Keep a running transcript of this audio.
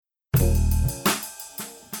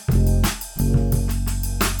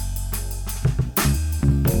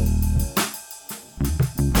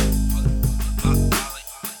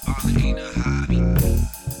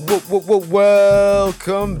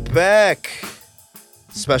Welcome back.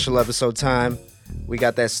 Special episode time. We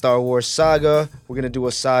got that Star Wars saga. We're going to do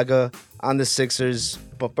a saga on the Sixers.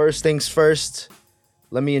 But first things first,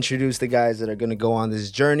 let me introduce the guys that are going to go on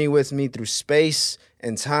this journey with me through space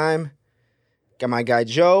and time. Got my guy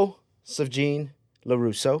Joe Savgene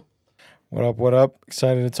LaRusso. What up?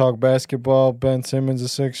 Excited to talk basketball, Ben Simmons, the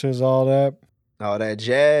Sixers, all that. All that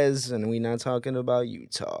jazz, and we not talking about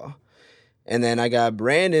Utah. And then I got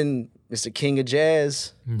Brandon, Mr. King of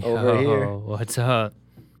Jazz, over here. What's up?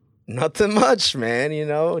 Nothing much, man,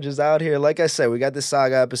 just out here. Like I said, we got the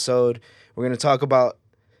saga episode. We're going to talk about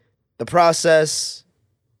the process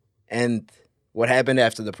and what happened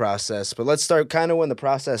after the process. But let's start kind of when the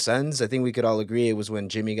process ends. I think we could all agree it was when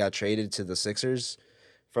Jimmy got traded to the Sixers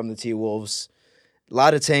from the T-Wolves. A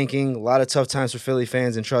lot of tanking, a lot of tough times for Philly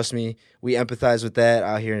fans, and trust me, we empathize with that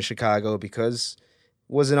out here in Chicago because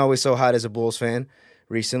it wasn't always so hot as a Bulls fan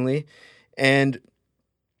recently. And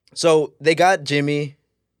so they got Jimmy.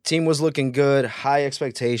 Team was looking good, high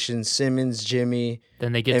expectations, Simmons, Jimmy.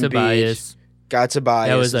 Then they get Embiid. Tobias. Got Tobias.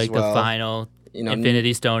 That was like as well. the final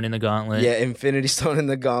Infinity Stone in the gauntlet. Yeah, Infinity Stone in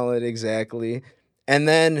the gauntlet, exactly. And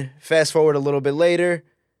then fast forward a little bit later,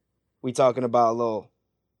 we talking about a little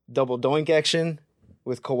double doink action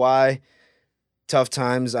with Kawhi. Tough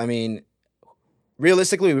times. I mean,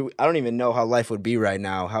 realistically, I don't even know how life would be right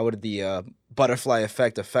now. How would the butterfly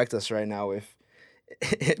effect affect us right now if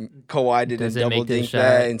Kawhi didn't double dink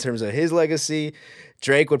that in terms of his legacy?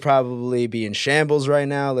 Drake would probably be in shambles right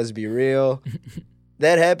now. Let's be real.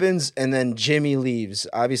 That happens, and then Jimmy leaves.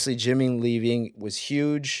 Obviously, Jimmy leaving was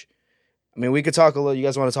huge. I mean, we could talk a little. You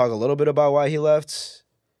guys want to talk a little bit about why he left?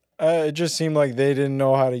 It just seemed like they didn't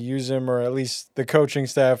know how to use him, or at least the coaching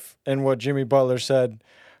staff and what Jimmy Butler said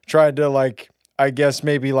tried to, I guess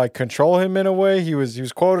maybe control him in a way. He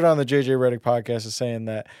was quoted on the JJ Redick podcast as saying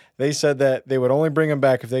that they said that they would only bring him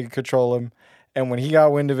back if they could control him. And when he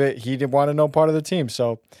got wind of it, he didn't want to know part of the team.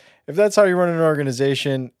 So if that's how you run an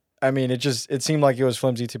organization, I mean, it seemed like it was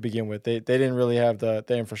flimsy to begin with. They didn't really have the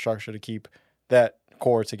infrastructure to keep that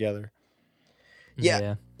core together.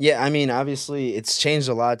 Yeah, I mean, obviously, it's changed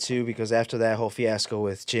a lot, too, because after that whole fiasco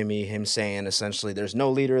with Jimmy, him saying, essentially, there's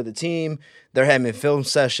no leader of the team. They're having film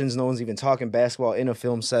sessions. No one's even talking basketball in a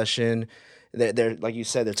film session. They're like you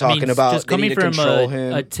said, they're talking about just they need coming to from control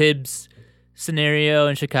him. a Tibbs scenario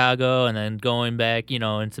in Chicago and then going back,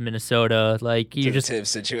 into Minnesota, Tibbs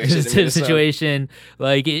situation. Tibbs situation,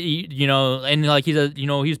 and he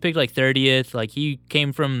was picked 30th. He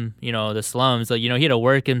came from the slums. He had to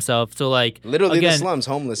work himself. So literally again, the slums,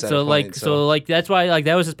 homeless. So at a point, that's why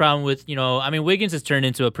that was his problem with Wiggins has turned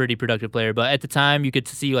into a pretty productive player, but at the time you could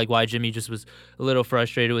see why Jimmy just was a little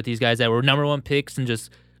frustrated with these guys that were number one picks and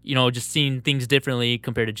just seeing things differently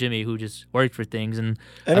compared to Jimmy, who just worked for things. And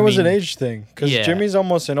it was an age thing, because Jimmy's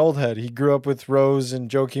almost an old head. He grew up with Rose and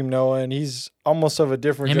Joakim Noah, and he's almost of a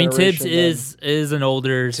different generation. Tibbs is an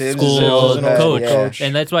older Tibbs school coach.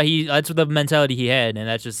 And that's why that's the mentality he had, and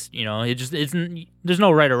that's just, there's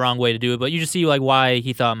no right or wrong way to do it, but you just see why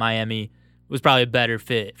he thought Miami was probably a better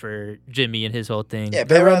fit for Jimmy and his whole thing. Yeah,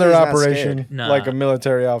 they run their operation like a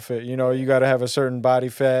military outfit. You got to have a certain body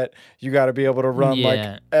fat. You got to be able to run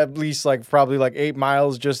at least probably 8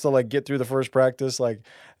 miles just to get through the first practice.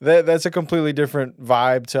 That's a completely different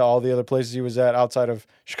vibe to all the other places he was at outside of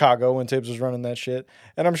Chicago when Tibbs was running that shit.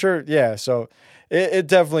 And I'm sure, so it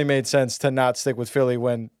definitely made sense to not stick with Philly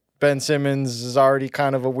when Ben Simmons is already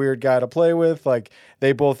kind of a weird guy to play with.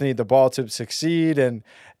 They both need the ball to succeed, and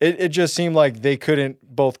it just seemed like they couldn't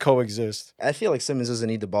both coexist. I feel like Simmons doesn't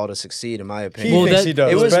need the ball to succeed, in my opinion. He thinks he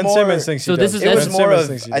does. Ben Simmons thinks he does. It was more of,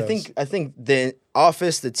 I think the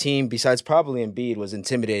office, the team, besides probably Embiid, was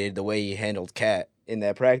intimidated the way he handled Cat in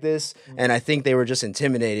that practice, and I think they were just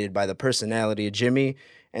intimidated by the personality of Jimmy,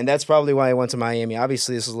 and that's probably why he went to Miami.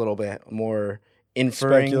 Obviously, this is a little bit more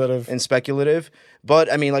inferring and speculative.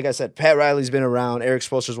 But, I mean, like I said, Pat Riley's been around. Eric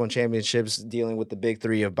Spoelstra's won championships dealing with the big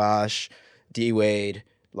three of Bosh, D-Wade,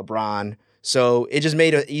 LeBron. So it just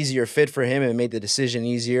made an easier fit for him and made the decision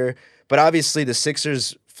easier. But obviously the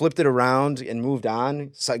Sixers flipped it around and moved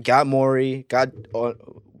on. So got Morey, got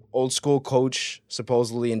old school coach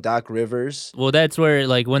supposedly in Doc Rivers. Well, that's where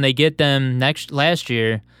when they get them last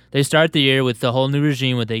year, they start the year with the whole new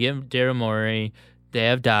regime. When they get Daryl Morey, they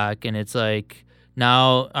have Doc, and it's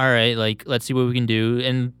now, all right, let's see what we can do.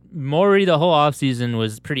 And Morey the whole offseason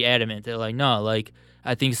was pretty adamant. They're no,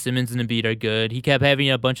 I think Simmons and Embiid are good. He kept having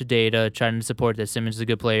a bunch of data trying to support that Simmons is a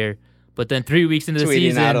good player. But then 3 weeks into the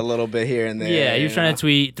season, tweeting out a little bit here and there. Yeah, he was trying to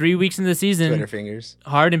tweet. 3 weeks into the season, Twitter fingers.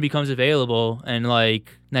 Harden becomes available, and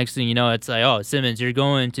next thing you know, it's oh, Simmons, you're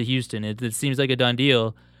going to Houston. It seems like a done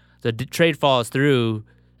deal. the trade falls through,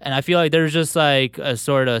 and I feel like there's just like a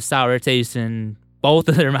sort of sour taste in both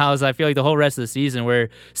of their mouths. I feel like the whole rest of the season where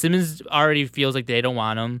Simmons already feels like they don't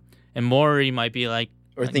want him, and Morey might be like,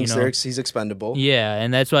 or thinks he's expendable. Yeah,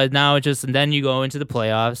 and that's why now it just, and then you go into the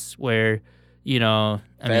playoffs where,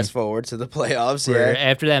 fast forward to the playoffs,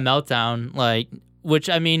 after that meltdown, like,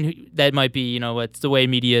 which, I mean, that might be, it's the way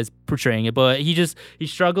media is portraying it, but he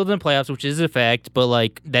struggled in the playoffs, which is a fact, but,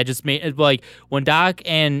 like, that just made it, like, when Doc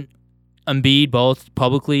and Embiid both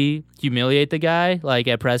publicly humiliate the guy, like,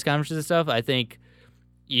 at press conferences and stuff, I think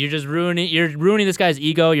you're ruining this guy's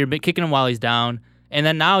ego, you're kicking him while he's down, and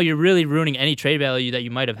then now you're really ruining any trade value that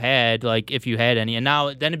you might have had, like, if you had any, and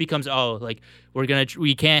now, then it becomes,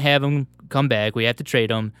 we can't have him come back, we have to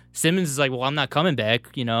trade him. Simmons is like, well, I'm not coming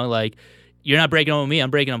back, like, you're not breaking up with me, I'm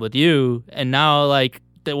breaking up with you. And now,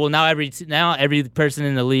 now every person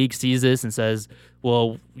in the league sees this and says,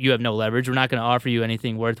 well, you have no leverage. We're not going to offer you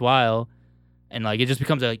anything worthwhile. And, like, it just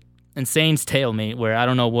becomes an insane stalemate where I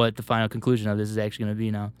don't know what the final conclusion of this is actually going to be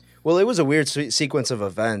now. Well, it was a weird sequence of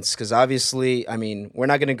events because obviously, I mean, we're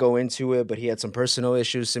not going to go into it, but he had some personal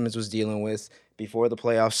issues Simmons was dealing with before the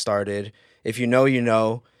playoffs started. If you know, you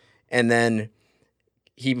know. And then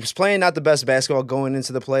he was playing not the best basketball going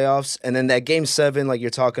into the playoffs. And then that Game 7, like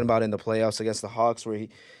you're talking about in the playoffs against the Hawks, where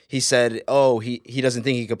he said, he doesn't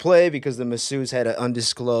think he could play because the masseurs had an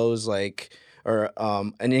undisclosed,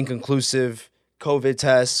 an inconclusive COVID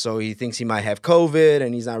test. So he thinks he might have COVID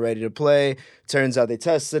and he's not ready to play. Turns out they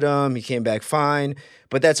tested him. He came back fine.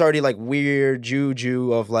 But that's already like weird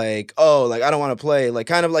juju of I don't want to play. Like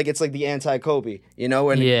kind of like it's like the anti-Kobe,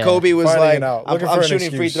 when Kobe was I'm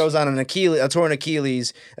shooting free throws on a torn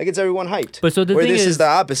Achilles. That gets everyone hyped. But so the thing is the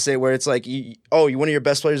opposite, where it's like, one of your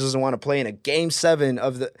best players doesn't want to play in a Game 7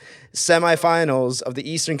 of the semifinals of the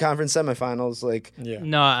Eastern Conference semifinals.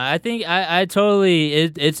 No, I think I totally.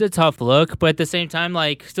 It's a tough look, but at the same time,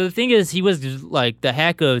 so the thing is, he was like the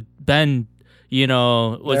hack of Ben.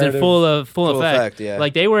 Was in full effect. Yeah.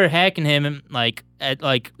 Like they were hacking him at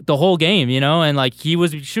the whole game, and he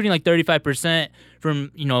was shooting 35%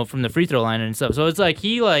 from from the free throw line and stuff. So it's like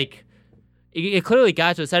it clearly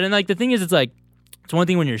got to his head. And the thing is, it's one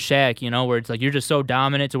thing when you're Shaq, where it's you're just so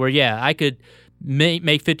dominant to where I could make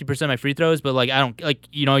 50% of my free throws, but I don't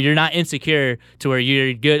you're not insecure to where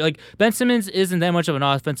you're good. Ben Simmons isn't that much of an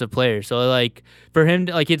offensive player, so for him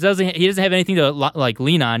he doesn't have anything to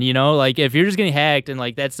lean on. If you're just getting hacked and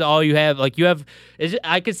that's all you have,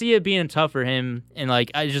 I could see it being tough for him. And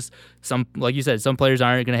some, like you said, some players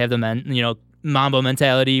aren't gonna have the Mamba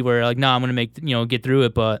mentality where I'm gonna make get through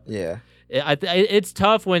it. But yeah, it's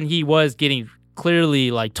tough when he was getting clearly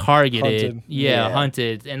targeted, hunted.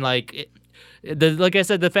 Hunted, and like I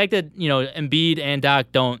said, the fact that Embiid and Doc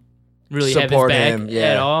don't really support have his back him,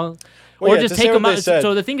 at all, or just take him out.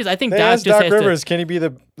 So the thing is, I think Doc just Doc has Rivers, to. can he be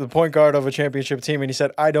the point guard of a championship team? And he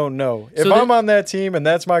said, I don't know. If I'm on that team and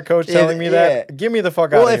that's my coach telling me that, give me the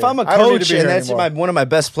fuck out of here. Well, if I'm a coach and that's one of my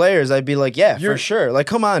best players, I'd be like, for sure.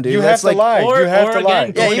 Come on, dude. You have to lie. You have to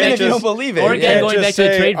lie. Yeah, even if you don't believe it. Or again, going back to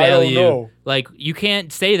the trade value, you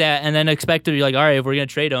can't say that and then expect to be all right, if we're gonna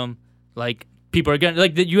trade him, people are gonna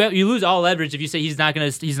you lose all leverage if you say he's not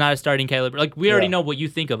a starting caliber. We already know what you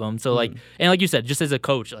think of him. So and like you said, just as a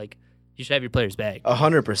coach, you should have your players back.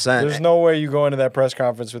 100%. There's no way you go into that press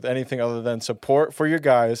conference with anything other than support for your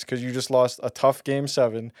guys because you just lost a tough Game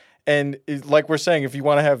 7. And like we're saying, if you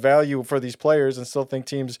want to have value for these players and still think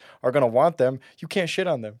teams are going to want them, you can't shit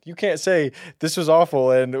on them. You can't say this was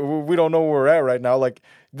awful and we don't know where we're at right now.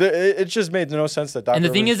 It just made no sense that Dr. And the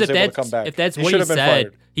thing Rivers is, was able to come back. If that's what he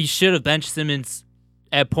said, he should have benched Simmons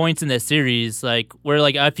at points in this series, where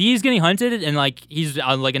if he's getting hunted and he's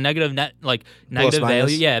on a negative negative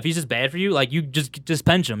value, if he's just bad for you, you just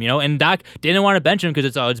bench him, And Doc didn't want to bench him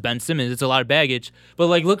because it's Ben Simmons, it's a lot of baggage. But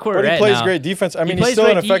look where we're at now. But he plays great defense. I mean, he's still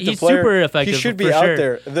an effective player. He's super effective. He should be out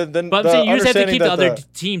there. But I'm saying you just have to keep the other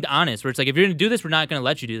team honest. Where it's if you're gonna do this, we're not gonna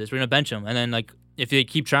let you do this. We're gonna bench him, and then if they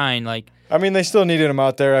keep trying, I mean, they still needed him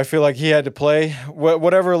out there. I feel like he had to play.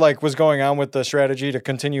 Whatever was going on with the strategy to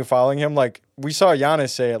continue following him. We saw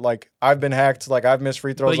Giannis say it. I've been hacked. I've missed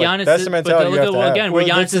free throws. That's the mentality you have to have. Again, where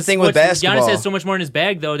that's the thing with basketball. Giannis has so much more in his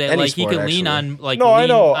bag though that he can lean on. No, I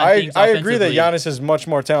know. I agree that Giannis is much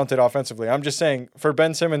more talented offensively. I'm just saying for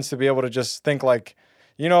Ben Simmons to be able to just think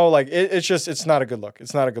it's not a good look.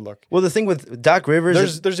 It's not a good look. Well, the thing with Doc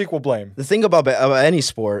Rivers, there's equal blame. The thing about any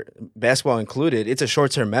sport, basketball included, it's a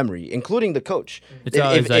short-term memory, including the coach. It's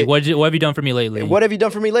always what have you done for me lately? What have you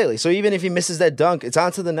done for me lately? So even if he misses that dunk, it's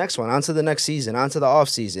on to the next one, on to the next season, on to the off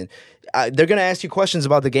season. they're gonna ask you questions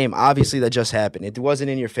about the game. Obviously, that just happened. It wasn't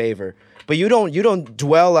in your favor, but you don't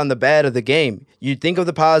dwell on the bad of the game. You think of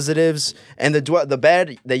the positives and the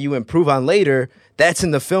bad that you improve on later. That's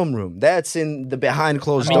in the film room. That's in the behind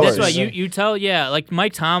closed doors. That's why you tell like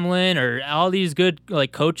Mike Tomlin or all these good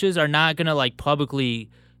like coaches are not gonna like publicly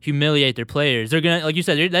humiliate their players. They're gonna, like you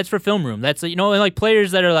said, that's for film room. That's and like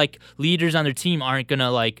players that are like leaders on their team aren't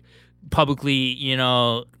gonna like publicly,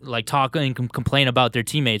 like talk and complain about their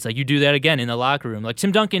teammates. Like you do that again in the locker room. Like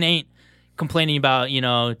Tim Duncan ain't complaining about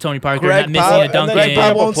Tony Parker not missing a dunk. Greg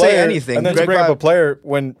Pop won't say anything. And then to bring up a player,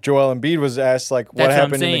 when Joel Embiid was asked like what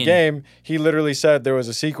happened in the game, he literally said there was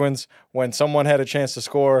a sequence when someone had a chance to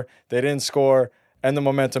score, they didn't score, and the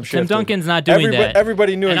momentum shifted. Tim Duncan's not doing that.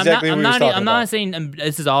 Everybody knew exactly what he was talking about. I'm not saying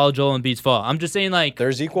this is all Joel Embiid's fault. I'm just saying like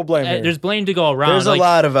there's equal blame here. There's blame to go around. There's a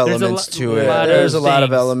lot of elements to it. There's a lot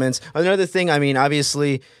of elements. Another thing, I mean,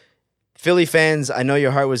 obviously, Philly fans, I know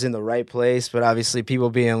your heart was in the right place, but obviously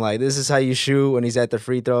people being like, this is how you shoot when he's at the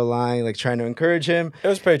free throw line, like trying to encourage him. It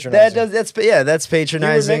was patronizing. That's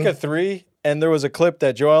patronizing. He would make a three, and there was a clip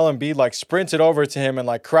that Joel Embiid like sprinted over to him and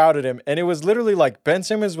like crowded him, and it was literally like Ben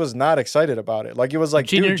Simmons was not excited about it. Like it was like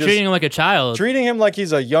treating him like a child. Treating him like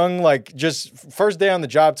he's a young, like just first day on the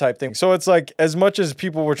job type thing. So it's like as much as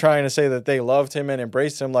people were trying to say that they loved him and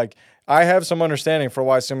embraced him, like I have some understanding for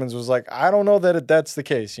why Simmons was like, I don't know that that's the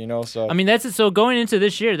case, So I mean, that's it. So going into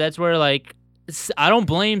this year, that's where like I don't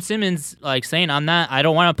blame Simmons like saying I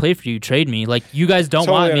don't want to play for you, trade me. Like you guys don't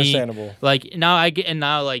totally want me. Understandable. Like now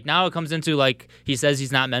now it comes into like he says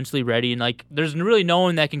he's not mentally ready, and like there's really no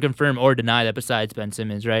one that can confirm or deny that besides Ben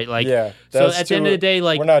Simmons, right? Like yeah. So at the end of the day,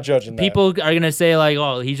 like we're not judging people that. Are gonna say like,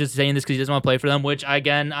 oh, he's just saying this because he doesn't want to play for them. Which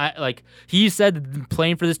again, he said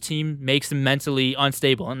playing for this team makes him mentally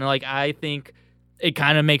unstable, and like I think it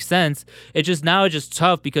kind of makes sense. It's just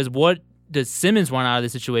tough because what does Simmons want out of the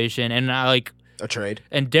situation, and a trade.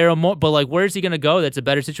 And Daryl Morey, but like, where's he gonna go? That's a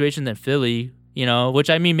better situation than Philly, Which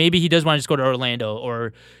I mean, maybe he does want to just go to Orlando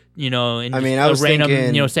or, and I was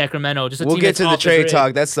thinking, Sacramento. Just we'll get to the trade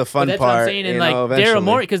talk. That's the fun part. What I'm saying. And like Daryl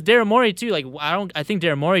Morey, because Daryl Morey too. Like I think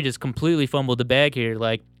Daryl Morey just completely fumbled the bag here.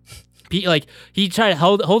 Like he tried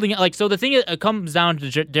holding it. Like so, the thing it comes down to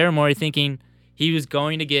Daryl Morey thinking he was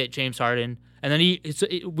going to get James Harden. And then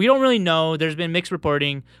we don't really know. There's been mixed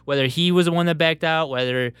reporting whether he was the one that backed out,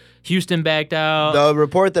 whether Houston backed out. The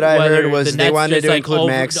report that I heard was they wanted to include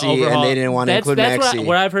Maxey, and they didn't want to include Maxey.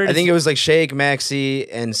 What I've heard. I think it was like Shake, Maxey,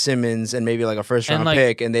 and Simmons, and maybe like a first round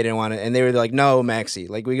pick, and they didn't want to. And they were like, no, Maxey.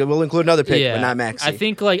 Like we'll include another pick, but not Maxey. I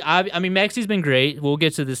think I mean Maxey's been great. We'll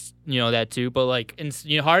get to this, that too. But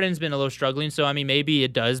Harden's been a little struggling. So I mean maybe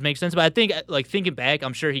it does make sense. But I think thinking back,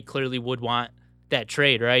 I'm sure he clearly would want that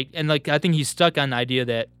trade, right? And I think he's stuck on the idea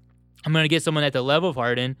that I'm going to get someone at the level of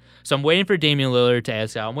Harden, so I'm waiting for Damian Lillard to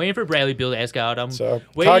ask out. I'm waiting for Bradley Beal to ask out.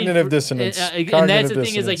 Cognitive dissonance. And that's the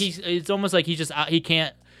thing is it's almost like he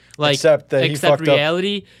can't accept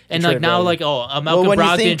reality. And a Malcolm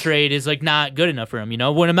Brogdon trade is not good enough for him.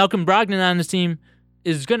 When a Malcolm Brogdon on this team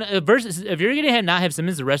is gonna versus if you're gonna not have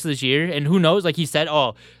Simmons the rest of this year, and who knows, like he said,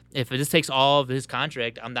 if this takes all of his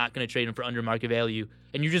contract, I'm not gonna trade him for under market value,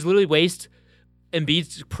 and you just literally waste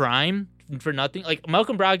Embiid's prime for nothing. Like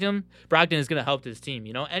Malcolm Brogdon is going to help this team.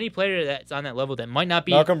 Any player that's on that level that might not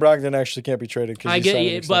be. Malcolm Brogdon actually can't be traded. I get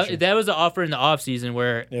it, but that was an offer in the offseason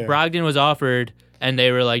where Brogdon was offered, and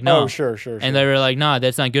they were like, no. Oh, sure. And they were like, nah,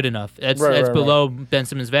 that's not good enough. That's below Ben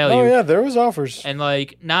Simmons' value. Oh yeah, there was offers. And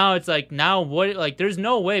now it's what there's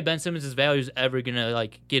no way Ben Simmons' value is ever gonna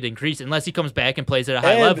get increased unless he comes back and plays at a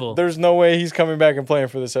high level. There's no way he's coming back and playing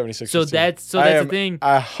for the 76ers. So that's the thing.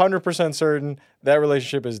 100% certain that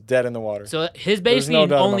relationship is dead in the water. So his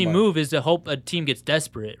basically only move is to hope a team gets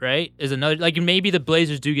desperate, right? Is another maybe the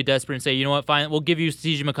Blazers do get desperate and say, you know what, fine, we'll give you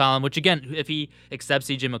C.J. McCollum, which again, if he accepts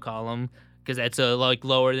C.J. McCollum, because that's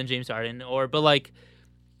lower than James Harden,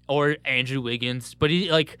 or Andrew Wiggins. But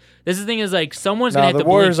this is the thing is someone's gonna have to. The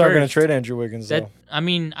Warriors aren't gonna trade Andrew Wiggins though. I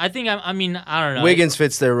don't know. Wiggins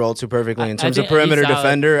fits their role too perfectly in terms of perimeter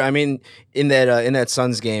defender. I mean, in that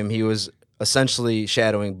Suns game, he was essentially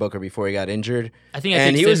shadowing Booker before he got injured.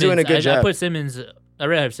 He was doing a good job. I put Simmons. I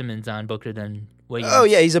rather have Simmons on Booker than Wiggins. Oh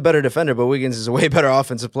yeah, he's a better defender, but Wiggins is a way better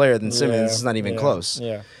offensive player than Simmons. It's not even close.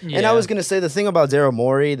 Yeah. And I was gonna say the thing about Daryl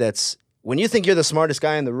Morey that's when you think you're the smartest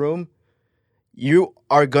guy in the room, you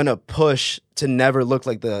are gonna push to never look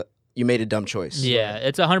like you made a dumb choice. Yeah,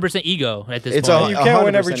 it's 100% ego at this point. You can't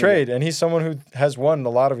win every trade, and he's someone who has won a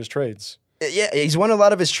lot of his trades. Yeah, he's won a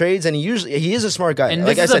lot of his trades, and he is a smart guy. And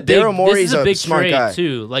like I said, Daryl Morey's a smart trade guy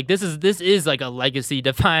too. Like this is like a legacy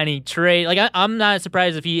defining trade. Like I'm not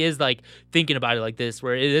surprised if he is like thinking about it like this,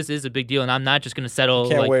 where this is a big deal, and I'm not just gonna settle.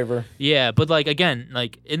 Can't waver. Yeah, but like again,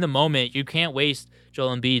 like in the moment, you can't waste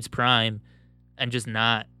Joel Embiid's prime and just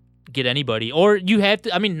not get anybody, or you have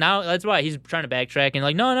to. I mean, now that's why he's trying to backtrack and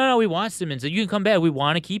like, no, we want Simmons. You can come back. We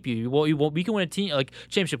want to keep you. We can win a team like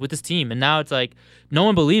championship with this team. And now it's like no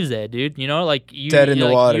one believes that, dude. You know, like you dead in the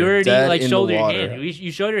water. You already dead like in shoulder the your water. hand.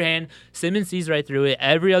 You showed your hand. Simmons sees right through it.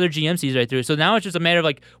 Every other GM sees right through it. So now it's just a matter of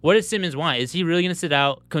like, what does Simmons want? Is he really gonna sit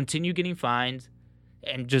out, continue getting fined,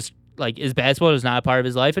 and just like is basketball is not a part of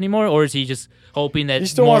his life anymore, or is he just hoping that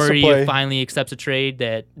Morey finally accepts a trade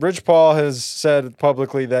that Rich Paul has said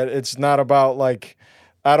publicly that it's not about like,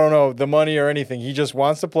 I don't know, the money or anything. He just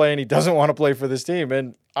wants to play and he doesn't want to play for this team.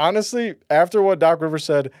 And honestly, after what Doc Rivers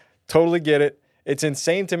said, totally get it. It's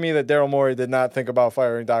insane to me that Daryl Morey did not think about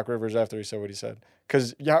firing Doc Rivers after he said what he said.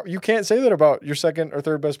 Because you can't say that about your second or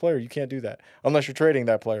third best player. You can't do that unless you're trading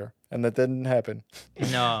that player. And that didn't happen.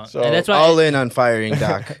 No. So and that's why all in on firing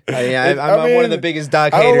Doc. I'm one of the biggest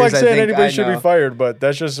Doc haters. I don't like saying anybody should be fired, but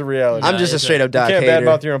that's just the reality. I'm just a straight up Doc hater. hater. You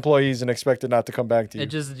can't badmouth your employees and expect it not to come back to you. It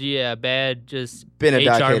just bad. Just been a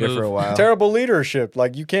HR Doc hater move. for a while. Terrible leadership.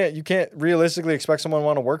 Like you can't realistically expect someone to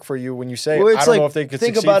want to work for you when you say, well, I don't know if they could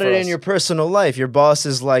think succeed about for it us. in your personal life. Your boss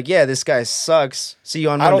is like, yeah, this guy sucks. See you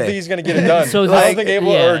on Monday. I don't think he's gonna get it done. So I don't think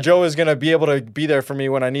or Joe is gonna be able to be there for me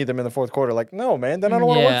when I need them in the fourth quarter. Like, no, man, then I don't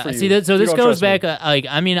want to work for you. See, this goes back. Like,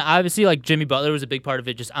 I mean, obviously, like Jimmy Butler was a big part of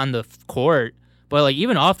it just on the court, but like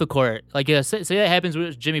even off the court, like say that happens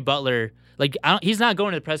with Jimmy Butler. Like he's not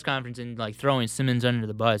going to the press conference and like throwing Simmons under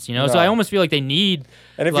the bus, you know. No. So I almost feel like they need.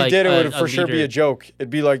 And if he did, it would for sure be a joke.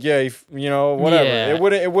 It'd be like, yeah, whatever. Yeah.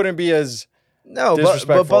 It wouldn't be as. No, but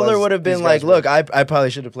Butler would have been like, look, I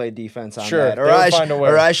probably should have played defense on that. Or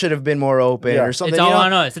I should have been more open or something. It's all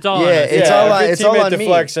on us. It's all on us. It's all on me.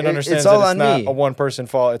 Deflects and understands that it's not a one-person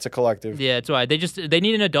fault. It's a collective. Yeah, that's why. They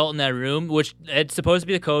need an adult in that room, which it's supposed to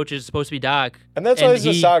be the coach. It's supposed to be Doc. And that's why it's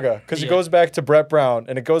a saga, because it goes back to Brett Brown,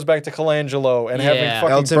 and it goes back to Colangelo, and having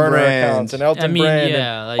fucking Elton burner Brand. accounts, and Elton Brand,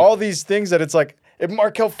 and all these things that it's like, if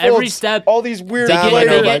Markelle Fultz, every step, all these weird if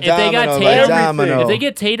they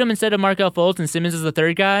get Tatum instead of Markelle Fultz and Simmons is the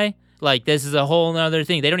third guy, like this is a whole other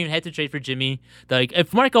thing. They don't even have to trade for Jimmy. Like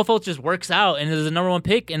if Markelle Fultz just works out and is the number one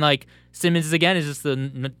pick, and like Simmons is just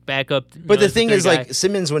the backup. But the thing is, like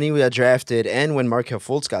Simmons when he got drafted and when Markelle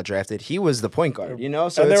Fultz got drafted, he was the point guard. You know,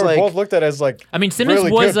 so and they were both looked at as like. I mean, Simmons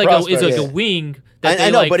really was like a wing.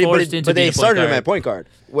 I know, but they started him at point guard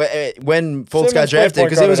when Fultz got drafted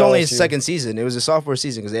because it was only his second season. It was a sophomore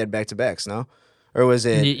season because they had back-to-backs, no? Or was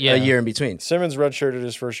it a year in between? Simmons redshirted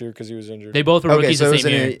his first year because he was injured. They both were rookies the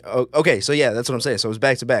same year. Okay, so yeah, that's what I'm saying. So it was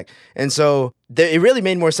back-to-back. And so it really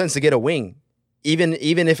made more sense to get a wing, even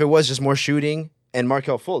if it was just more shooting and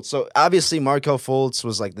Markelle Fultz. So obviously Markelle Fultz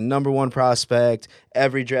was like the number one prospect.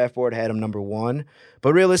 Every draft board had him number one.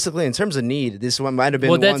 But realistically, in terms of need, this one might have been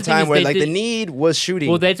one time where like the need was shooting.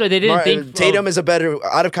 Well, that's why they didn't think Tatum is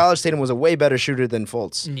out of college. Tatum was a way better shooter than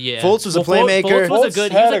Fultz. Yeah, Fultz was a playmaker. Fultz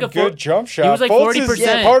had a good jump shot. He was like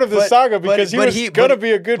 40%. Part of the saga because he was gonna be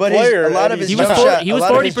a good player. A lot of his jump shot, he was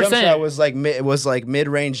 40%. Was like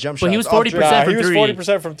mid-range jump shot. But he was 40% from three. He was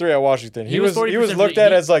 40% from three at Washington. He was looked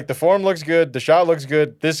at as like the form looks good, the shot looks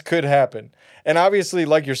good. This could happen. And obviously,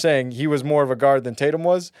 like you're saying, he was more of a guard than Tatum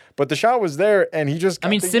was, but the shot was there, and he just.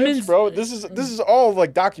 Simmons, hits, bro. This is all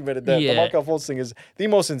like documented. That the Markelle Fultz thing is the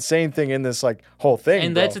most insane thing in this like whole thing.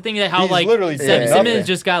 And bro. that's the thing that how he's like literally Simmons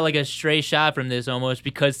just got like a stray shot from this almost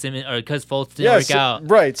because Fultz didn't work out.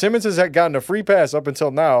 Right. Simmons has gotten a free pass up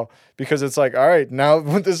until now because it's like, all right, now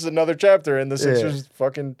this is another chapter in the Sixers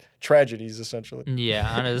fucking tragedies essentially. Yeah,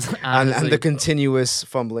 honestly. And the continuous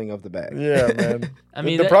fumbling of the bag. Yeah, man. I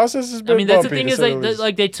mean, the process has been. That's the thing is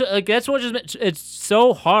like they took like that's what just it's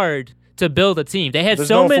so hard to build a team. They had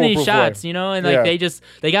so many shots, you know, and like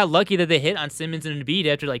they got lucky that they hit on Simmons and Embiid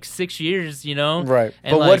after like 6 years, you know. Right.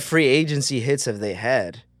 And but what free agency hits have they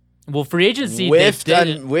had? Well, free agency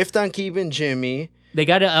whiffed on keeping Jimmy. They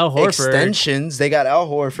got Al Horford. Extensions. They got Al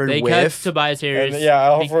Horford. They cut Tobias Harris. And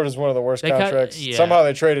Al Horford is one of the worst contracts. Somehow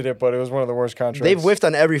they traded it, but it was one of the worst contracts. They've whiffed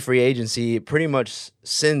on every free agency pretty much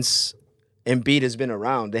since Embiid has been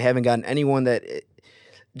around. They haven't gotten anyone that.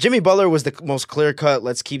 Jimmy Butler was the most clear cut.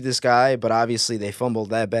 Let's keep this guy, but obviously they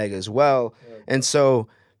fumbled that bag as well. Yeah. And so,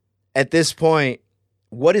 at this point,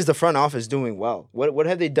 what is the front office doing well? What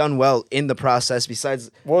have they done well in the process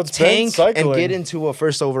besides it's tank and get into a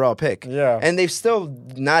first overall pick? Yeah. And they've still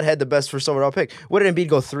not had the best first overall pick. What did Embiid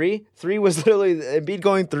go 3? 3 was literally Embiid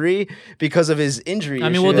going 3 because of his injury. I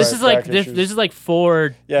mean, well, this is like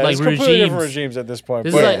 4 like completely different regimes at this point.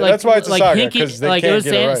 This but is that's why it's a saga, because they like can't it was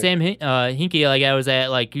get it right. Sam Hinkie. Like I was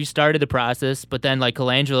at, like you started the process, but then like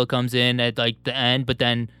Colangelo comes in at like the end, but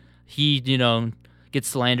then he gets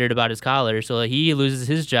slandered about his collar, so he loses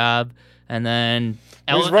his job, and then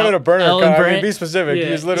he's running a burner account. I mean, be specific.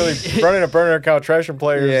 Yeah. He's literally running a burner account, trashing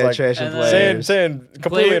players, trashing players, saying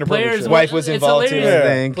completely inappropriate. His wife was involved too. I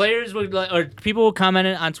think players would or people would comment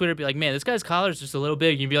on Twitter, be like, "Man, this guy's collar's just a little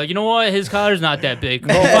big." You'd be like, "You know what? His collar's not that big.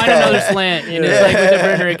 Find another slant." It's like with the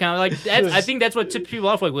burner account. Like I think that's what tipped people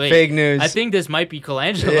off. Like, wait, fake news. I think this might be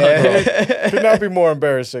Colangelo. Yeah. Could not be more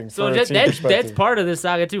embarrassing. So that's part of this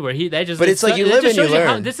saga too, where but it's like you live and you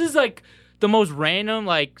learn. This is like the most random,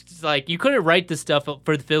 like you couldn't write this stuff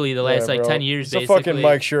for the Philly the last 10 years. It's basically. a fucking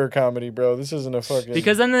Mike Schur comedy, bro. This isn't a fucking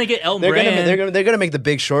because then they get Elton Brand. They're gonna make the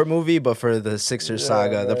Big Short movie, but for the Sixers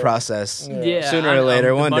saga, the process. Yeah, sooner or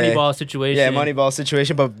later, one day. Moneyball situation. Yeah, Moneyball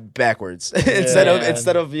situation, but backwards. instead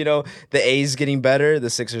of the A's getting better, the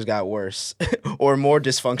Sixers got worse or more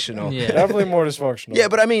dysfunctional. Yeah, definitely more dysfunctional. Yeah,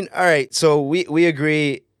 but I mean, all right. So we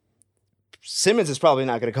agree. Simmons is probably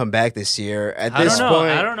not going to come back this year. At this point,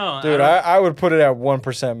 I don't know, dude. I would put it at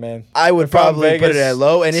 1%, man. I would probably put it at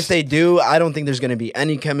low. And if they do, I don't think there's going to be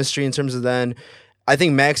any chemistry in terms of then. I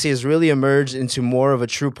think Maxey has really emerged into more of a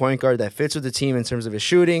true point guard that fits with the team in terms of his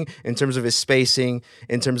shooting, in terms of his spacing,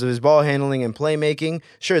 in terms of his ball handling and playmaking.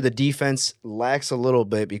 Sure, the defense lacks a little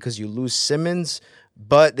bit because you lose Simmons,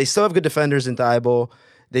 but they still have good defenders in Thibault.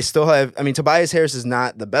 They still have. I mean, Tobias Harris is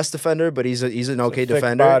not the best defender, but he's an okay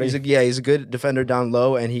defender. He's a good defender down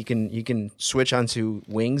low, and he can switch onto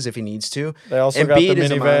wings if he needs to. They also got the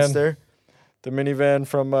minivan. The minivan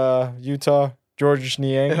from Utah, Georges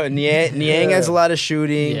Niang. Niang has a lot of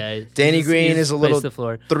shooting. Yeah, Danny Green is a little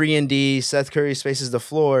 3-and-D. Seth Curry spaces the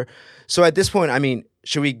floor. So at this point, I mean,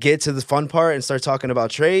 should we get to the fun part and start talking about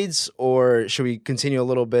trades, or should we continue a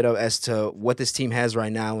little bit as to what this team has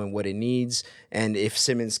right now and what it needs, and if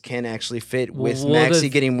Simmons can actually fit with Maxey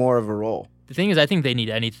getting more of a role? The thing is, I think they need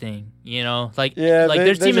anything. Their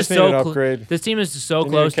team is so this team is so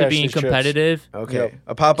close to being competitive. Chips. Okay,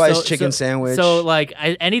 a Popeye's chicken sandwich. So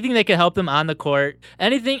anything that can help them on the court,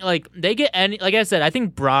 anything they get any. Like I said, I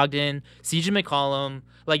think Brogdon, CJ McCollum.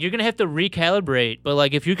 You're gonna have to recalibrate,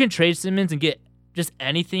 but if you can trade Simmons and get just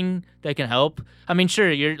anything that can help. I mean, sure,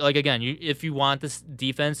 you're if you want this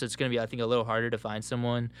defense, it's gonna be, I think, a little harder to find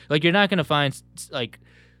someone. You're not gonna find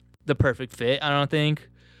the perfect fit, I don't think,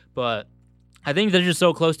 but I think they're just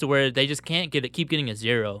so close to where they just can't keep getting a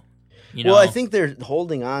 0. Well, I think they're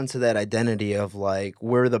holding on to that identity of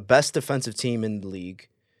we're the best defensive team in the league.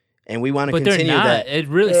 And we want to continue that. It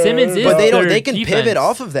really Simmons is. But they can defense. pivot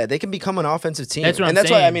off of that. They can become an offensive team. That's what I'm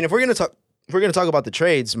saying. Why, I mean, if we're gonna talk about the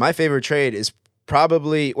trades, my favorite trade is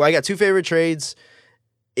probably. Well, I got 2 favorite trades.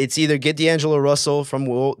 It's either get D'Angelo Russell from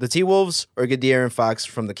the T-Wolves or get De'Aaron Fox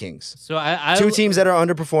from the Kings. So I 2 teams that are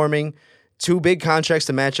underperforming, 2 big contracts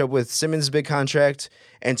to match up with Simmons' big contract,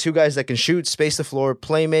 and 2 guys that can shoot, space the floor,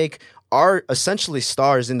 play make, are essentially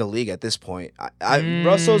stars in the league at this point.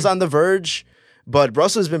 Russell's on the verge. But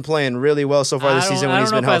Russell's been playing really well so far this season when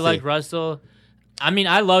he's been healthy. I like Russell. I mean,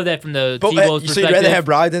 I love that from the T-Wolves perspective. So you'd rather have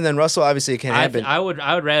Brogdon than Russell? Obviously, it can't happen. I would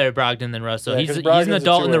rather Brogdon than Russell. He's an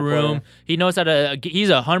adult in the room. He knows how to. He's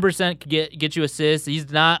 100% get you assists.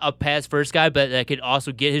 He's not a pass first guy, but that could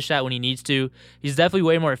also get his shot when he needs to. He's definitely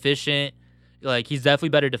way more efficient. He's definitely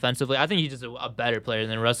better defensively. I think he's just a better player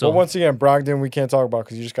than Russell. Well, once again, Brogdon, we can't talk about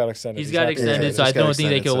because he just got extended. He's got extended, so I don't think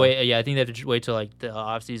they can wait. Yeah, I think they have to wait till the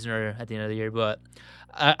offseason or at the end of the year. But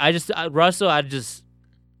Russell,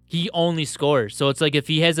 he only scores. So it's if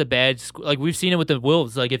he has a bad, we've seen it with the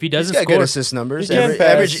Wolves. If he doesn't score, he's got good assist numbers,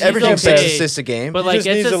 averaging 6 assists a game. But he just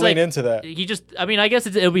needs to lean into that. I mean, I guess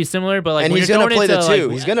it'll be similar, but and he's gonna play the 2.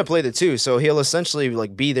 He's gonna play the 2, so he'll essentially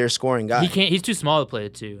be their scoring guy. He can't. He's too small to play the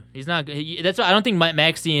 2. He's not. That's why I don't think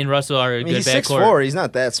Maxey and Russell are a good backcourt. He's 6'4". He's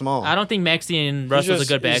not that small. I don't think Maxey and Russell's a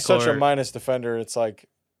good backcourt. He's such a minus defender. It's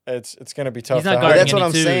it's gonna be tough. He's not guarding That's what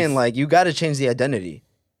I'm twos. saying. You got to change the identity.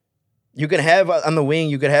 You can have on the wing,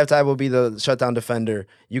 you could have Thibault be the shutdown defender.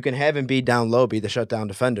 You can have him be down low, be the shutdown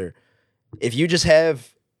defender. If you just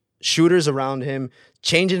have shooters around him,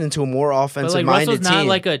 change it into a more offensive-minded team. Russell's not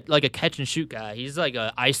like a catch and shoot guy. He's like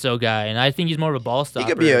an ISO guy, and I think he's more of a ball stopper.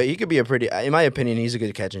 He could be a pretty. In my opinion, he's a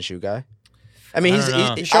good catch and shoot guy. I mean, he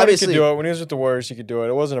obviously could do it when he was with the Warriors. He could do it.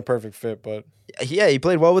 It wasn't a perfect fit, but yeah, he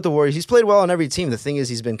played well with the Warriors. He's played well on every team. The thing is,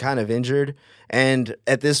 he's been kind of injured, and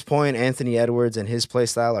at this point, Anthony Edwards and his play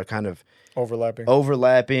style are kind of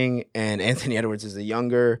overlapping, and Anthony Edwards is the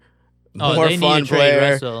younger, more fun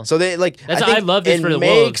player. So they I love this for the Wolves.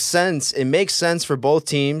 It makes sense. It makes sense for both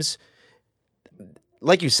teams.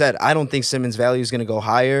 Like you said, I don't think Simmons' value is going to go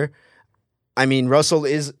higher. I mean, Russell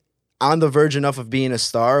is on the verge enough of being a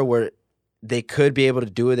star where they could be able to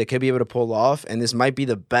do it. They could be able to pull off, and this might be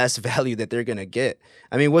the best value that they're gonna get.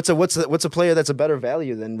 I mean, what's a player that's a better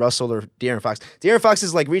value than Russell or De'Aaron Fox? De'Aaron Fox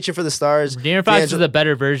is like reaching for the stars. De'Aaron Fox is a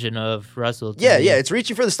better version of Russell. Yeah, it's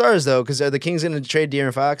reaching for the stars though, because are the Kings gonna trade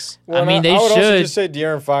De'Aaron Fox? Well, I mean, I would also just say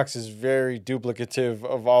De'Aaron Fox is very duplicative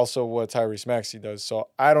of also what Tyrese Maxey does. So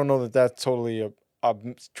I don't know that that's totally a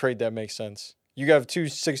trade that makes sense. You have 2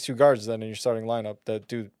 6'2" guards then in your starting lineup that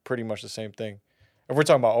do pretty much the same thing. If we're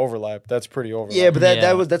talking about overlap, that's pretty overlap. Yeah,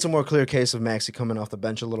 but that's a more clear case of Maxey coming off the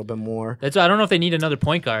bench a little bit more. I don't know if they need another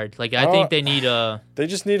point guard. Like I think they need They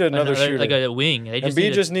just need another shooter, like a wing.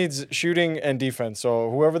 Embiid just needs shooting and defense. So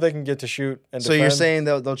whoever they can get to shoot and defend. So you're saying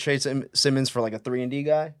they'll trade Simmons for like a 3-and-D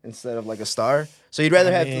guy instead of like a star? So you'd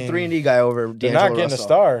rather have the 3-and-D guy over D'Angelo Russell? They're not getting a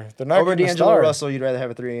star. They're not over getting D'Angelo a star. Russell. You'd rather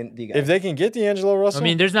have a 3-and-D guy. If they can get D'Angelo Russell, I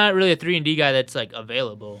mean, there's not really a 3-and-D guy that's like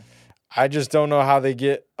available. I just don't know how they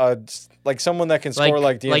get someone that can score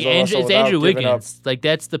like D'Angelo Russell. It's Andrew Wiggins. Like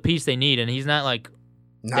that's the piece they need, and he's not like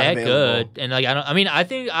that available. Good. And like I don't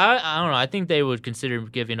know. I think they would consider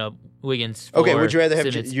giving up Wiggins. For would you rather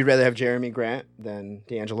have Simmons. you'd rather have Jeremy Grant than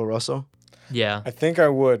D'Angelo Russell? Yeah, I think I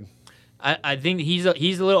would. I think he's a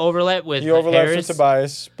little overlap with. He overlaps Harris, with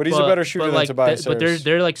Tobias, but he's a better shooter than Tobias. But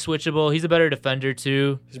they're like switchable. He's a better defender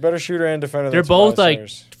too. He's a better shooter and defender. They're than both Tobias like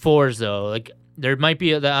Harris. 4s though. Like there might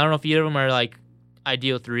be I don't know if either of them are like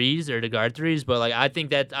ideal 3s or the guard 3s, but like I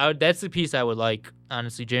think that's the piece I would like.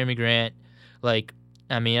 Honestly, Jeremy Grant. Like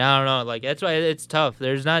I mean I don't know. Like that's why it's tough.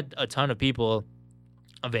 There's not a ton of people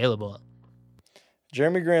available.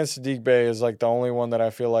 Jeremy Grant, Saddiq Bey is like the only one that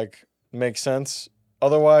I feel like makes sense.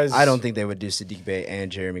 Otherwise, I don't think they would do Saddiq Bey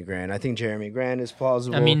and Jeremy Grant. I think Jeremy Grant is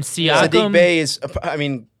plausible. I mean, Siakam. Saddiq Bey is. I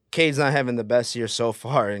mean, Cade's not having the best year so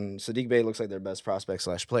far, and Saddiq Bey looks like their best prospect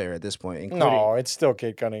 / player at this point. No, it's still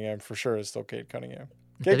Cade Cunningham for sure. It's still Cade Cunningham.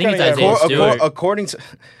 I think it's Isaiah Stewart. According to,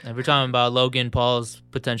 and we're talking about Logan Paul's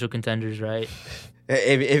potential contenders, right?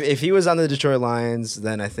 If he was on the Detroit Lions,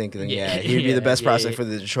 then I think he'd be the best prospect for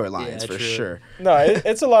the Detroit Lions for sure. No,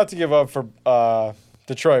 it's a lot to give up for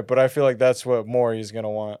Detroit, but I feel like that's what Morey is going to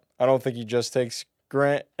want. I don't think he just takes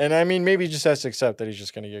Grant. And I mean, maybe he just has to accept that he's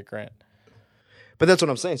just going to get Grant. But that's what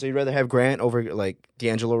I'm saying. So you'd rather have Grant over like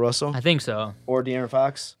D'Angelo Russell? I think so. Or De'Aaron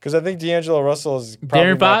Fox? Because I think D'Angelo Russell is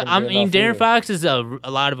probably De'Aaron Fox is a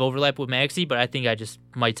lot of overlap with Maxey, but I think I just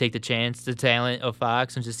might take the talent of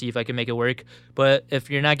Fox, and just see if I can make it work. But if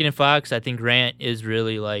you're not getting Fox, I think Grant is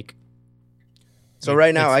really like. So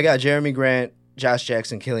right now I got Jeremy Grant, Josh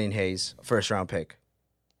Jackson, Killian Hayes, first-round pick.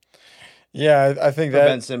 Yeah, I think that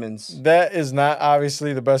Ben Simmons. That is not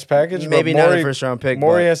obviously the best package. Maybe not a first-round pick.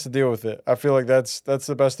 Morey has to deal with it. I feel like that's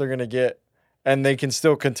the best they're going to get, and they can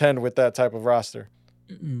still contend with that type of roster.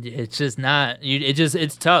 It's just not.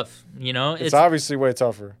 It's tough. You know, it's obviously way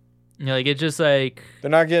tougher. You know, like it's just like they're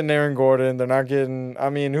not getting Aaron Gordon. They're not getting. I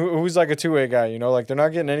mean, who's like a 2-way guy? You know, like they're not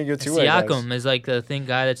getting any good 2-way guys. Siakam is like the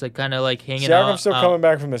guy that's like kind of like hanging out. Siakam's still coming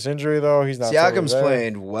back from this injury though. He's not. Siakam's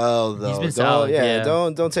playing well though. He's been solid. Yeah,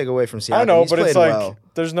 don't take away from Siakam. I know, but it's like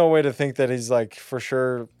there's no way to think that he's like for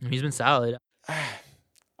sure. He's been solid.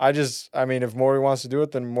 I mean, if Morey wants to do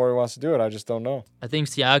it, then Morey wants to do it. I just don't know. I think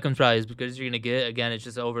Siakam's probably is because you're gonna get again. It's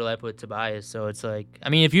just overlap with Tobias, so it's like I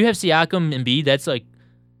mean, if you have Siakam and Embiid, that's like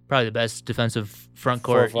probably the best defensive front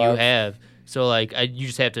court you have. So like you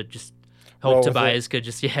just have to just hope Tobias could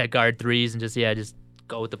just guard 3s and just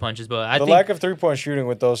go with the punches. But I think lack of 3-point shooting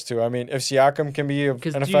with those two. I mean, if Siakam can be an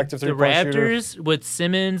effective 3-point shooter, the Raptors with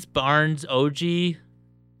Simmons, Barnes, OG,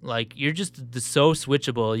 like you're just so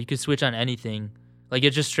switchable. You can switch on anything. Like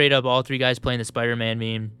it's just straight up all 3 guys playing the Spider-Man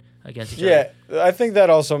meme against each other. Yeah, I think that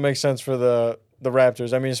also makes sense for the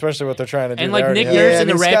Raptors. I mean, especially what they're trying to do. And like Nick Nurse and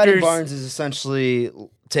the Raptors, Scottie Barnes is essentially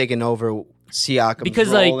taking over Siakam's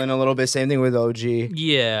role in a little bit. Same thing with OG.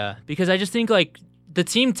 Yeah, because I just think like the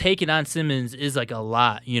team taking on Simmons is like a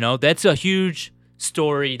lot. You know, that's a huge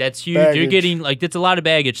story. That's huge. Baggage. You're getting like that's a lot of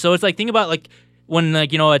baggage. So it's like think about like when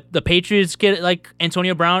the Patriots get like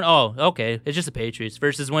Antonio Brown, oh, okay, it's just the Patriots.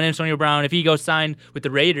 Versus when Antonio Brown, if he goes signed with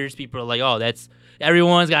the Raiders, people are like, oh,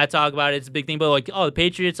 everyone's got to talk about it. It's a big thing. But like, oh, the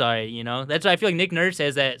Patriots, all right, that's why I feel like Nick Nurse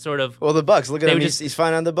has that sort of. Well, the Bucks, look at him. He's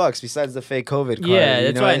fine on the Bucks. Besides the fake COVID card. Yeah,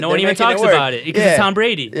 that's why no one even talks about it because it's Tom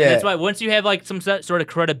Brady. Yeah. And that's why once you have like some sort of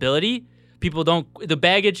credibility, people don't. The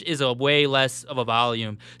baggage is a way less of a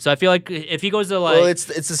volume. So I feel like if he goes to like, well, it's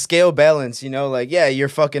a scale balance, like you're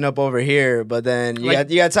fucking up over here, but then you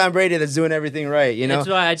got Tom Brady that's doing everything right, That's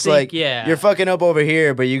why I think you're fucking up over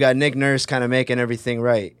here, but you got Nick Nurse kind of making everything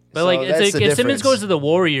right. But like it's like if Simmons goes to the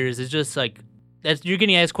Warriors, it's just like. You're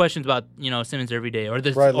getting asked questions about Simmons every day, or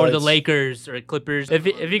the Lakers or Clippers. If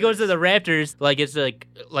he goes to the Raptors, like it's like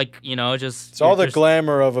just it's all the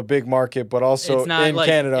glamour of a big market, but also it's not in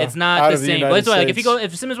Canada. It's not the same. That's why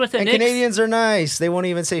if Simmons went to and Knicks, Canadians are nice. They won't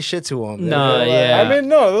even say shit to him. No, yeah. I mean,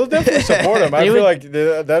 no, they'll definitely support him. I feel like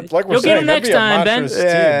that. Like we're you'll saying, get him next time, Ben.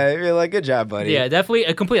 Yeah, you're like, good job, buddy. Yeah, definitely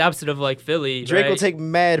a complete opposite of like Philly. Drake will take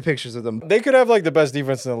mad pictures of them. They could have like the best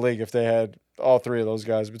defense in the league if they had all three of those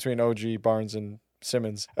guys between OG, Barnes, and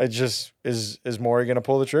Simmons. It just is Morey gonna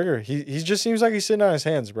pull the trigger? He just seems like he's sitting on his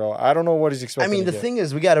hands, bro. I don't know what he's expecting. I mean, the thing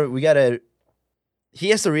is, we gotta. He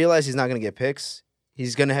has to realize he's not gonna get picks.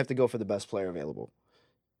 He's gonna have to go for the best player available,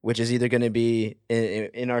 which is either gonna be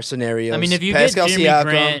in our scenarios. I mean, if you Pascal get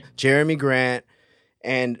Siakam, Jeremy Grant,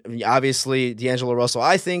 and obviously D'Angelo Russell.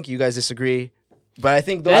 I think you guys disagree. But I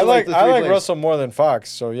think I like Russell more than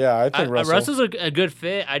Fox, so yeah, I think Russell. Russell's a good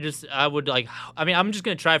fit. I would like. I mean, I'm just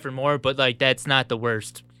gonna try for more, but like that's not the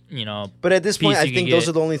worst, But at this point, I think those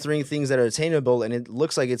are the only three things that are attainable, and it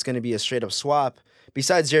looks like it's gonna be a straight up swap.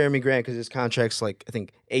 Besides Jeremy Grant, because his contract's like I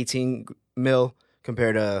think 18 mil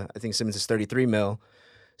compared to I think Simmons is 33 mil,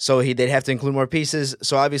 so they'd have to include more pieces.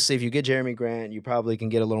 So obviously, if you get Jeremy Grant, you probably can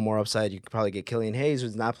get a little more upside. You could probably get Killian Hayes,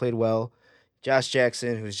 who's not played well, Josh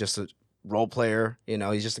Jackson, who's just a role player,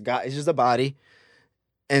 he's just a guy, he's just a body.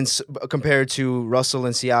 And so, compared to Russell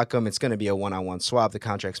and Siakam, it's going to be a one-on-one swap. The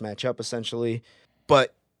contracts match up essentially,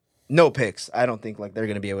 but no picks. I don't think like they're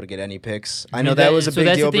going to be able to get any picks. I know that was a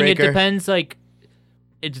big deal breaker. It depends. Like,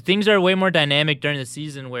 things are way more dynamic during the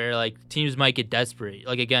season where like teams might get desperate.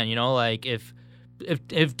 Like again, like if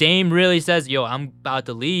Dame really says, "Yo, I'm about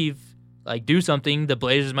to leave," like do something, the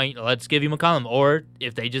Blazers might let's give you McCollum, or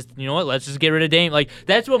if they just let's just get rid of Dame. Like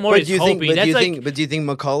that's what Morey's hoping. Do you think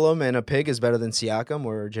McCollum and a pick is better than Siakam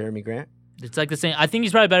or Jeremy Grant? It's like the same. I think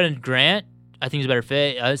he's probably better than Grant. I think he's a better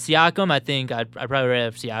fit. Siakam, I think I'd probably rather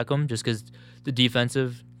have Siakam just because the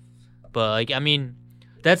defensive. But like I mean,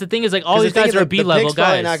 that's the thing is like all these guys are B-level guys.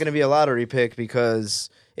 Probably not going to be a lottery pick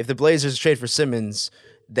because if the Blazers trade for Simmons,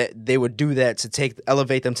 that they would do that to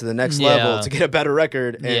elevate them to the next level to get a better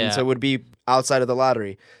record, and so it would be outside of the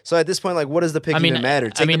lottery. So at this point, like, what does the pick even matter?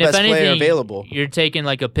 Take the best player available. You're taking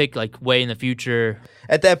like a pick like way in the future.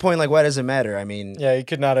 At that point, like, why does it matter? I mean, yeah, you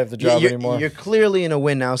could not have the job anymore. You're clearly in a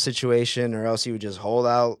win now situation, or else you would just hold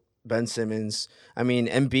out Ben Simmons. I mean,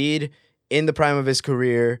 Embiid in the prime of his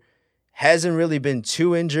career hasn't really been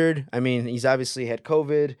too injured. I mean, he's obviously had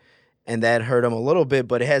COVID. And that hurt him a little bit,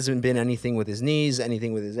 but it hasn't been anything with his knees,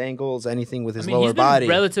 anything with his ankles, anything with his lower body. He's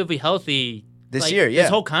been relatively healthy this year, yeah. His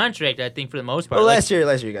whole contract, I think, for the most part. Well, last year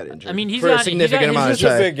he got injured. I mean, he's got a significant amount of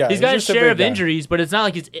time. He's got his share of injuries, but it's not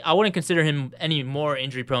like I wouldn't consider him any more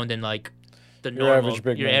injury prone than like your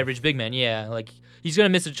average big man. Yeah, like he's gonna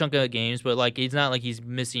miss a chunk of games, but like it's not like he's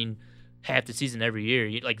missing half the season every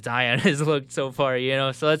year, like Zion has looked so far,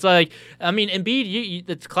 So it's like, I mean, Embiid,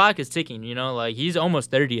 the clock is ticking, like he's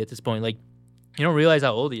almost 30 at this point. Like you don't realize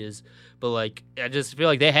how old he is, but like I just feel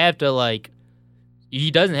like they have to like.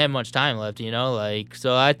 He doesn't have much time left, like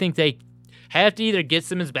so. I think they have to either get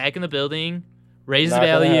Simmons back in the building, raise his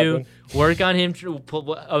value, work on him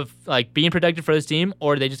of like being productive for this team,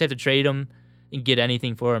 or they just have to trade him and get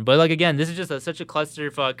anything for him. But like again, this is just such a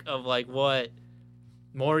clusterfuck of like what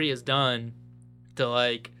Morey has done to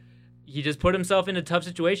like he just put himself in a tough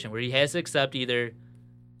situation where he has to accept either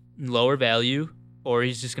lower value or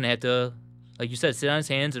he's just gonna have to, like you said, sit on his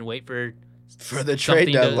hands and wait for the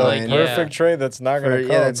trade deadline. Perfect trade that's not going to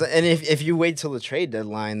come. Yeah, and if you wait till the trade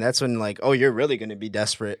deadline, that's when like, oh, you're really going to be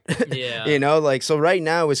desperate. Yeah. Like so right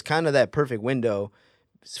now is kind of that perfect window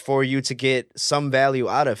for you to get some value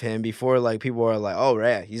out of him before like people are like, oh,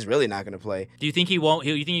 yeah, he's really not going to play. Do you think he won't?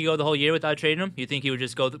 You think he go the whole year without trading him? You think he would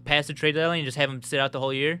just go past the trade deadline and just have him sit out the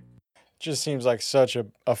whole year? Just seems like such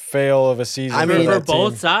a fail of a season. I mean, for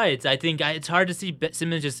both sides, I think it's hard to see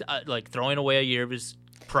Simmons just like throwing away a year of his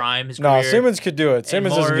prime, his career. No, Simmons could do it.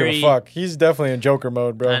 Simmons doesn't give a fuck. He's definitely in Joker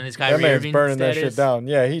mode, bro. And his that man's Irving burning status. that shit down.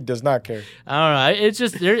 Yeah, he does not care. I don't know. It's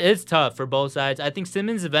just it's tough for both sides. I think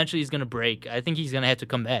Simmons eventually is going to break. I think he's going to have to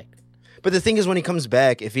come back. But the thing is, when he comes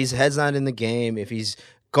back, if his head's not in the game, if he's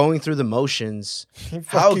going through the motions,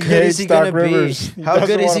 how good is he going to be? How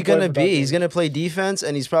good is he going to be? He's going to play defense,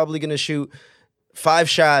 and he's probably going to shoot 5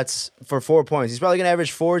 shots for 4 points. He's probably going to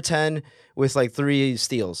average 4-10 with like 3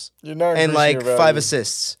 steals and like 5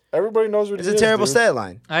 assists. Everybody knows what it's a terrible stat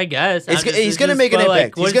line. I guess. He's going to make an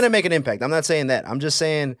impact. He's going to make an impact. I'm not saying that. I'm just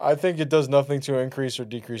saying. I think it does nothing to increase or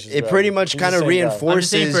decrease his value. Pretty much kind of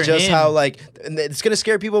reinforces just how, like, it's going to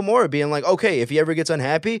scare people more, being like, okay, if he ever gets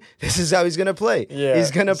unhappy, this is how he's going to play. Yeah,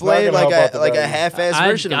 he's going to play like a half-ass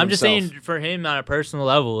version of himself. I'm just saying for him on a personal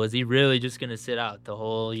level, is he really just going to sit out the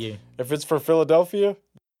whole year? If it's for Philadelphia?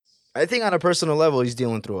 I think on a personal level, he's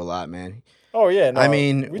dealing through a lot, man. Oh yeah, no, I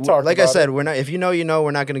mean, like I said, we're not. If you know, you know.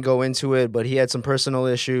 We're not going to go into it, but he had some personal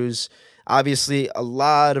issues. Obviously, a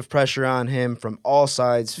lot of pressure on him from all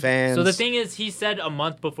sides, fans. So the thing is, he said a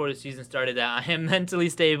month before the season started that I am mentally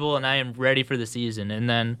stable and I am ready for the season. And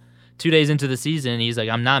then 2 days into the season, he's like,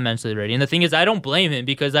 I'm not mentally ready. And the thing is, I don't blame him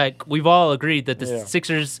because we've all agreed that the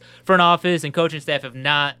Sixers front office and coaching staff have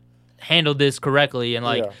not handled this correctly,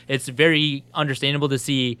 and it's very understandable to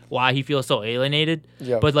see why he feels so alienated.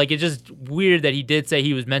 But like, it's just weird that he did say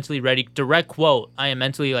he was mentally ready. Direct quote: "I am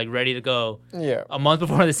mentally ready to go." A month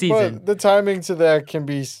before the season. But the timing to that can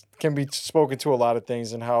be spoken to a lot of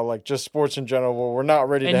things, and how like just sports in general, where we're not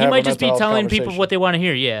ready to have. And he might just be telling people what they want to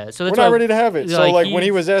hear. Yeah, so that's we're not ready to have it. So like when he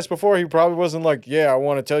was asked before, he probably wasn't like, "Yeah, I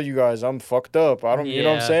want to tell you guys I'm fucked up." I don't, you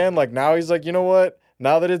know what I'm saying? Like now he's like, you know what?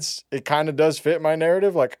 Now that it kind of does fit my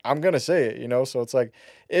narrative, like I'm gonna say it, you know. So it's like,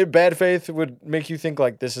 bad faith would make you think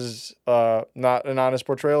like this is not an honest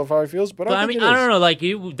portrayal of how he feels. But I mean, I don't know. Like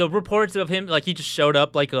the reports of him, like he just showed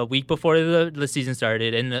up like a week before the season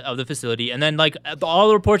started of the facility, and then like all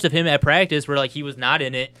the reports of him at practice were like he was not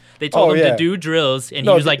in it. They told him to do drills, and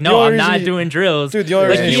he was like, "No, I'm not doing drills." Dude, the only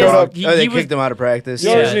reason he showed up, they kicked him out of practice. The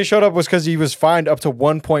only reason he showed up was because he was fined up to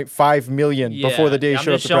 $1.5 million before the day he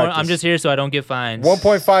showed up to practice. I'm just here so I don't get fined.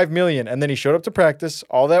 $1.5 million, and then he showed up to practice.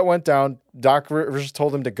 All that went down. Doc Rivers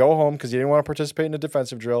told him to go home because he didn't want to participate in a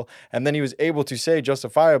defensive drill. And then he was able to say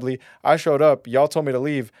justifiably, I showed up. Y'all told me to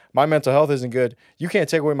leave. My mental health isn't good. You can't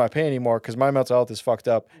take away my pay anymore because my mental health is fucked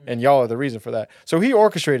up. And y'all are the reason for that. So he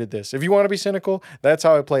orchestrated this. If you want to be cynical, that's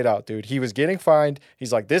how it played out, dude. He was getting fined.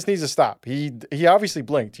 He's like, this needs to stop. He obviously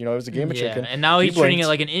blinked. You know, it was a game of chicken. And now he's treating it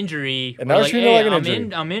like an injury. And now he's treating it like an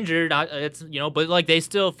injury. I'm injured. It's, you know, but like they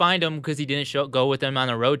still fined him because he didn't go with them on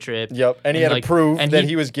the road trip. Yep. And he had to prove that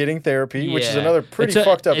he was getting therapy, which is another pretty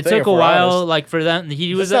fucked up thing. It took a while, like for them.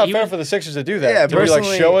 It's not fair for the Sixers to do that. Yeah,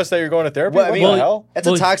 personally, show us that you're going to therapy. What the hell? That's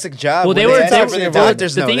a toxic job. Well, they were the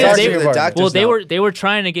doctors know. They were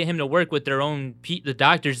trying to get him to work with their own the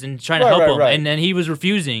doctors and trying to help him, and then he was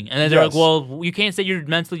refusing. And then they're like, "Well, you can't say you're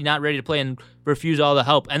mentally not ready to play and refuse all the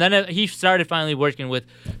help." And then he started finally working with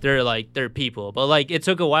their people, but like it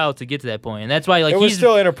took a while to get to that point, and that's why like it was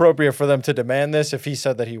still inappropriate for them to demand this if he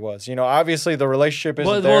said that he was. You know, obviously the relationship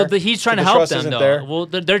isn't there. Well, he's trying to help them though. Well,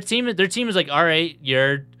 their team is like, all right,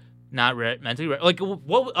 you're not mentally ready. Like,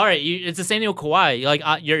 what? All right, it's the same thing with Kawhi. Like,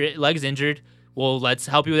 your leg's injured. Well, let's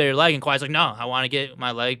help you with your leg. And Kawhi's like, no, I want to get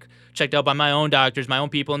my leg checked out by my own doctors, my own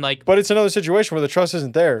people, and like. But it's another situation where the trust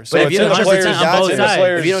isn't there. So if you don't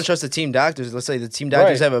trust the team doctors, let's say the team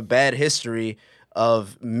doctors have a bad history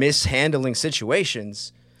of mishandling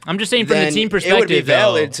situations. I'm just saying from the team perspective, it would be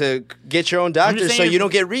valid to get your own doctors so you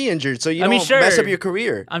don't get re-injured, so you don't mess up your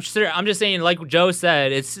career. I'm just saying, like Joe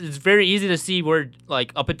said, it's very easy to see where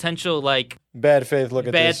like a potential like bad faith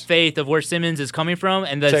of where Simmons is coming from,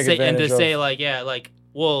 and to say like, yeah, like,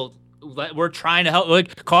 well, we're trying to help.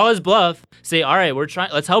 Like, call his bluff. Say, all right,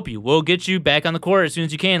 let's help you. We'll get you back on the court as soon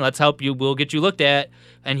as you can. Let's help you. We'll get you looked at.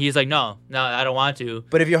 And he's like, no, I don't want to.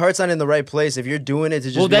 But if your heart's not in the right place, if you're doing it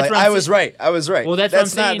to just be like, I was right. Well, that's what I'm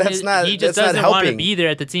saying. He just doesn't want to be there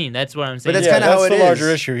at the team. That's what I'm saying. But that's kind of how it is. That's the larger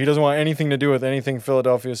issue. He doesn't want anything to do with anything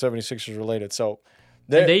Philadelphia 76ers related. So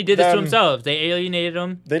they did this to themselves. They alienated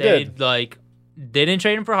him. They did. Like, they didn't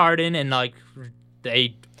trade him for Harden, and like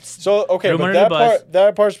they. So, okay, but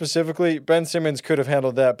that part specifically, Ben Simmons could have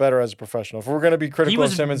handled that better as a professional. If we're going to be critical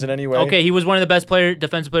of Simmons in any way. Okay, he was one of the best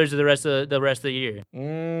defensive players of the rest of the year.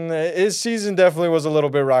 His season definitely was a little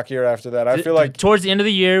bit rockier after that. I feel like towards the end of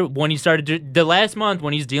the year, when he started the last month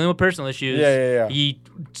when he's dealing with personal issues, he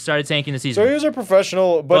started tanking the season. So he was a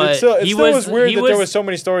professional, but it still was weird that there was so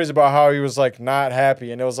many stories about how he was like not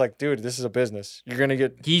happy, and it was like, dude, this is a business. You're going to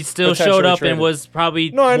get He still showed up traded. And was probably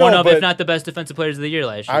one of, if not the best defensive players of the year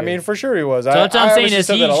last year. sure. I mean, for sure he was. So that's what I'm saying is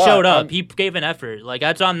he showed up. He gave an effort. Like,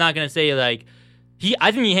 that's what I'm not going to say, like,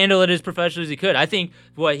 I think he handled it as professionally as he could. I think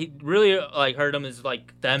what he really hurt him is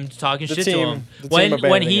like them talking shit to him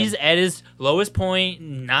when he's at his lowest point,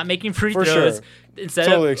 not making free throws, instead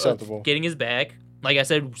of getting his back. Like I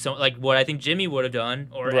said, like what I think Jimmy would have done,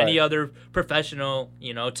 or any other professional,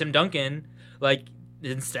 Tim Duncan. Like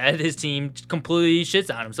instead, his team completely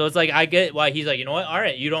shits on him. So it's like I get why he's like, you know what? All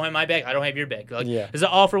right, you don't have my back, I don't have your back. Like, it's an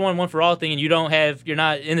all for one, one for all thing, and you're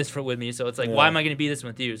not in this with me. So it's like, why am I going to be this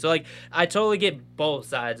with you? So like, I totally get both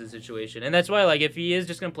sides of the situation, and that's why like if he is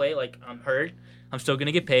just going to play, like I'm hurt, I'm still going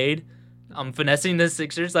to get paid. I'm finessing the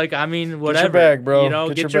Sixers. Like, I mean, whatever. Get your bag, bro.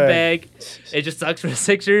 Get your bag. It just sucks for the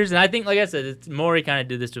Sixers, and I think, like I said, Morey kind of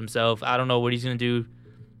did this to himself. I don't know what he's going to do.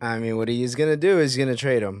 I mean, what he's going to do is he's going to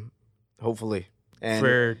trade him, hopefully.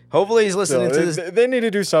 And hopefully he's listening to this. They need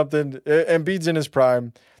to do something. Embiid's in his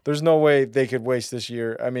prime. There's no way they could waste this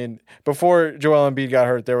year. I mean, before Joel Embiid got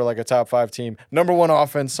hurt, they were like a top 5 team. Number 1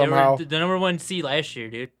 offense somehow. They were the number 1 seed last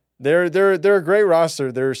year, dude. They're a great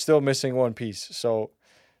roster. They're still missing one piece. So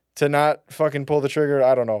to not fucking pull the trigger,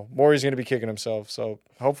 I don't know. Morey's going to be kicking himself. So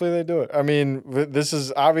hopefully they do it. I mean, this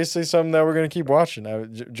is obviously something that we're going to keep watching.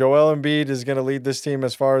 Joel Embiid is going to lead this team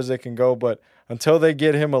as far as they can go. But until they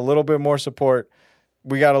get him a little bit more support,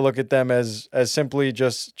 we got to look at them as simply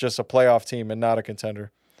just a playoff team and not a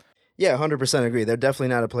contender. Yeah, 100% agree. They're definitely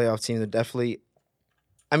not a playoff team. They're definitely,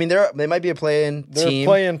 I mean, they might be a play-in team.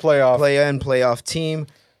 They're play-in-playoff team,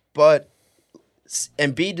 but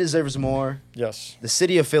Embiid deserves more. Yes. The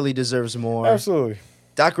city of Philly deserves more. Absolutely.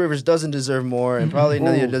 Doc Rivers doesn't deserve more, and probably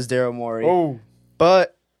neither does Daryl Morey. Oh.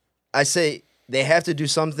 But I say they have to do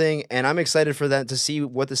something, and I'm excited for that to see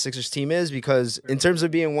what the Sixers team is, because in terms of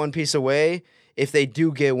being one piece away, if they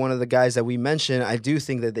do get one of the guys that we mentioned, I do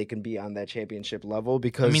think that they can be on that championship level,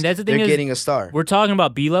 because that's the thing, they're getting a star. We're talking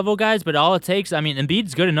about B-level guys, but all it takes, I mean,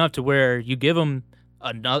 Embiid's good enough to where you give him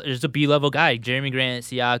just a B-level guy. Jeremy Grant,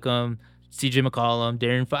 Siakam, CJ McCollum,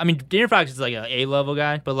 De'Aaron Fox. I mean, De'Aaron Fox is like an A-level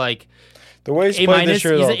guy, but like the way he's played this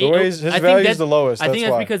year, though, his value is the lowest. I think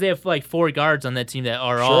that's because they have like 4 guards on that team that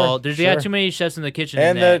are all. They got too many chefs in the kitchen.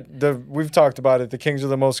 And we've talked about it. The Kings are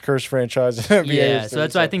the most cursed franchise in NBA. Yeah, so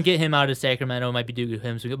that's why I think get him out of Sacramento might be due to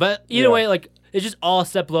him. But either way, like it's just all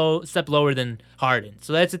step lower than Harden.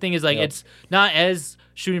 So that's the thing is like it's not as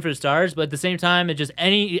shooting for the stars, but at the same time, it just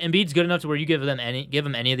Embiid's good enough to where you give him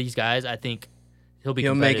any of these guys, I think he'll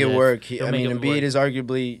make it work. Embiid is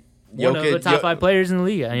arguably one of the top 5 players in the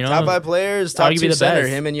league. Top 5 players, top 2 center.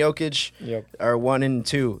 Him and Jokic are 1 and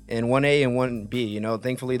 2, and 1A and 1B.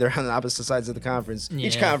 Thankfully they're on the opposite sides of the conference.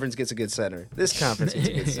 Each conference gets a good center. This conference gets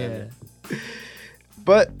a good center.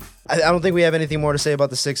 But I don't think we have anything more to say about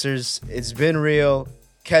the Sixers. It's been real.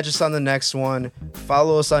 Catch us on the next one.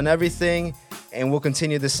 Follow us on everything, and we'll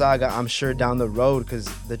continue this saga, I'm sure, down the road, because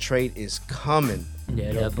the trade is coming.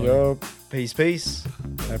 Yeah, definitely. Peace.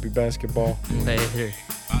 Happy basketball. Later.